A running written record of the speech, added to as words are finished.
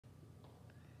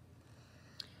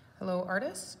Hello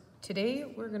artists. Today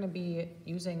we're going to be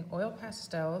using oil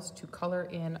pastels to color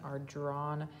in our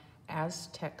drawn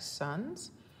Aztec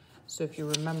suns. So if you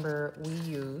remember, we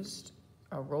used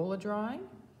a roll of drawing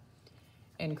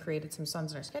and created some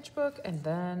suns in our sketchbook and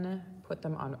then put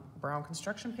them on brown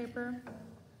construction paper.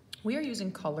 We are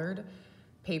using colored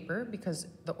paper because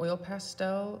the oil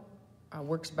pastel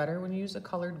works better when you use a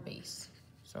colored base.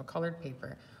 So colored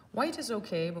paper. White is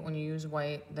okay, but when you use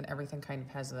white, then everything kind of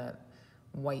has that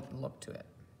white look to it.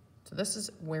 So this is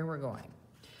where we're going.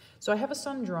 So I have a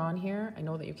sun drawn here. I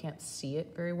know that you can't see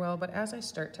it very well, but as I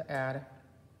start to add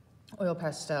oil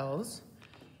pastels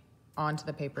onto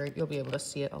the paper, you'll be able to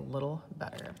see it a little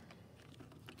better.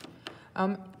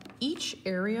 Each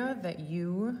area that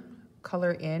you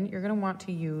color in, you're gonna want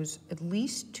to use at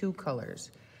least 2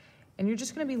 colors. And you're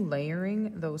just gonna be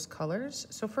layering those colors.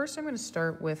 So first I'm gonna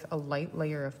start with a light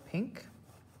layer of pink.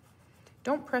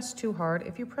 Don't press too hard.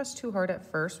 If you press too hard at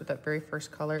first with that very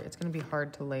first color, it's gonna be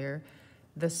hard to layer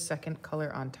this second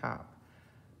color on top.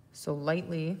 So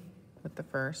lightly with the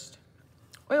first.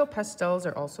 Oil pastels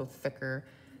are also thicker,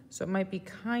 so it might be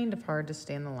kind of hard to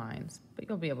stay in the lines, but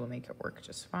you'll be able to make it work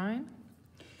just fine.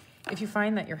 If you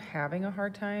find that you're having a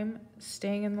hard time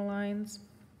staying in the lines,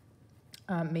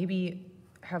 maybe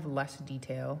have less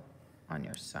detail on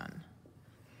your sun.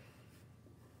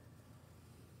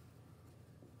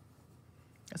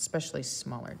 Especially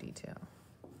smaller detail.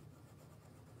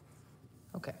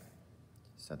 Okay,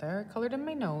 so there I colored in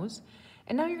my nose.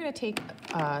 And now you're gonna take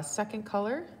a second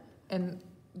color and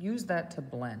use that to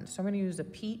blend. So I'm gonna use a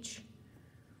peach.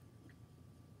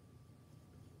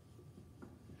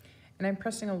 And I'm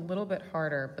pressing a little bit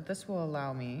harder, but this will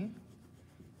allow me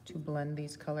to blend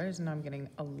these colors. And now I'm getting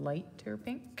a lighter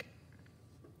pink.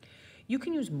 You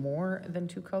can use more than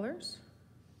 2 colors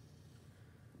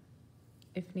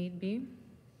if need be.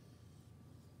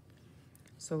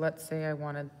 So let's say I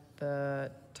wanted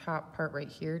the top part right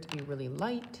here to be really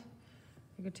light.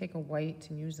 I could take a white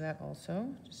and use that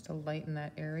also, just to lighten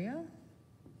that area.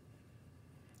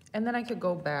 And then I could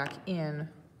go back in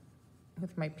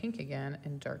with my pink again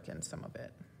and darken some of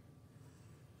it.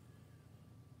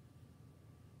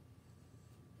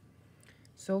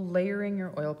 So layering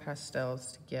your oil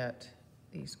pastels to get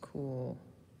these cool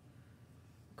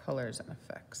colors and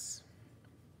effects.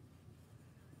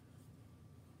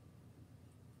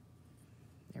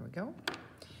 There we go.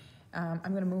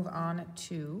 I'm gonna move on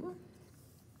to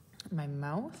my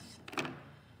mouth.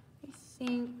 I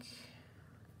think,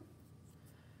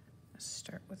 let's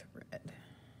start with red.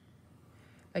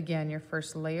 Again, your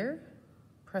first layer,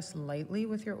 press lightly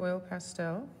with your oil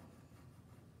pastel.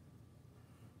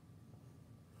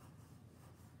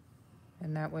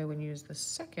 And that way when you use the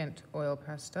second oil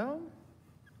pastel,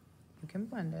 you can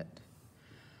blend it.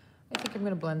 I think I'm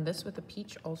gonna blend this with a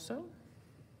peach also.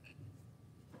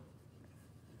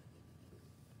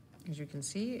 As you can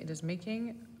see, it is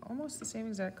making almost the same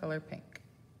exact color pink.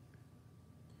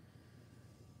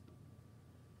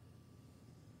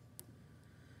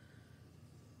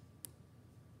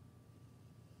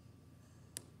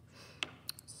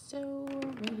 So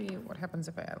maybe what happens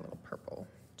if I add a little purple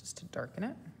just to darken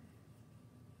it?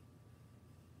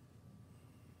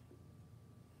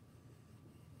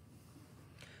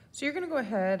 So you're gonna go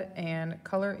ahead and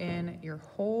color in your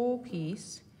whole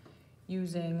piece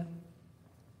using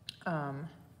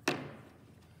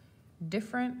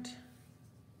different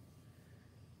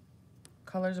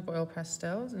colors of oil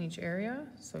pastels in each area.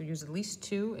 So use at least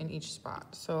 2 in each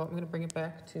spot. So I'm gonna bring it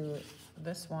back to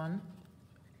this one.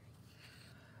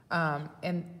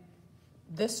 And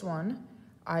this one,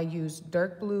 I use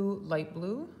dark blue, light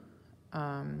blue,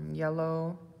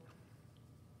 yellow,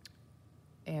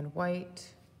 and white.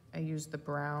 I used the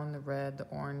brown, the red, the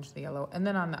orange, the yellow. And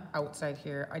then on the outside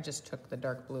here, I just took the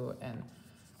dark blue and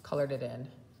colored it in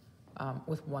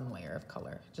with 1 layer of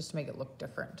color, just to make it look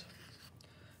different.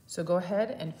 So go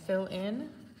ahead and fill in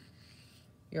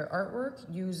your artwork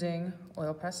using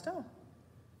oil pastel.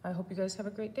 I hope you guys have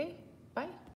a great day. Bye.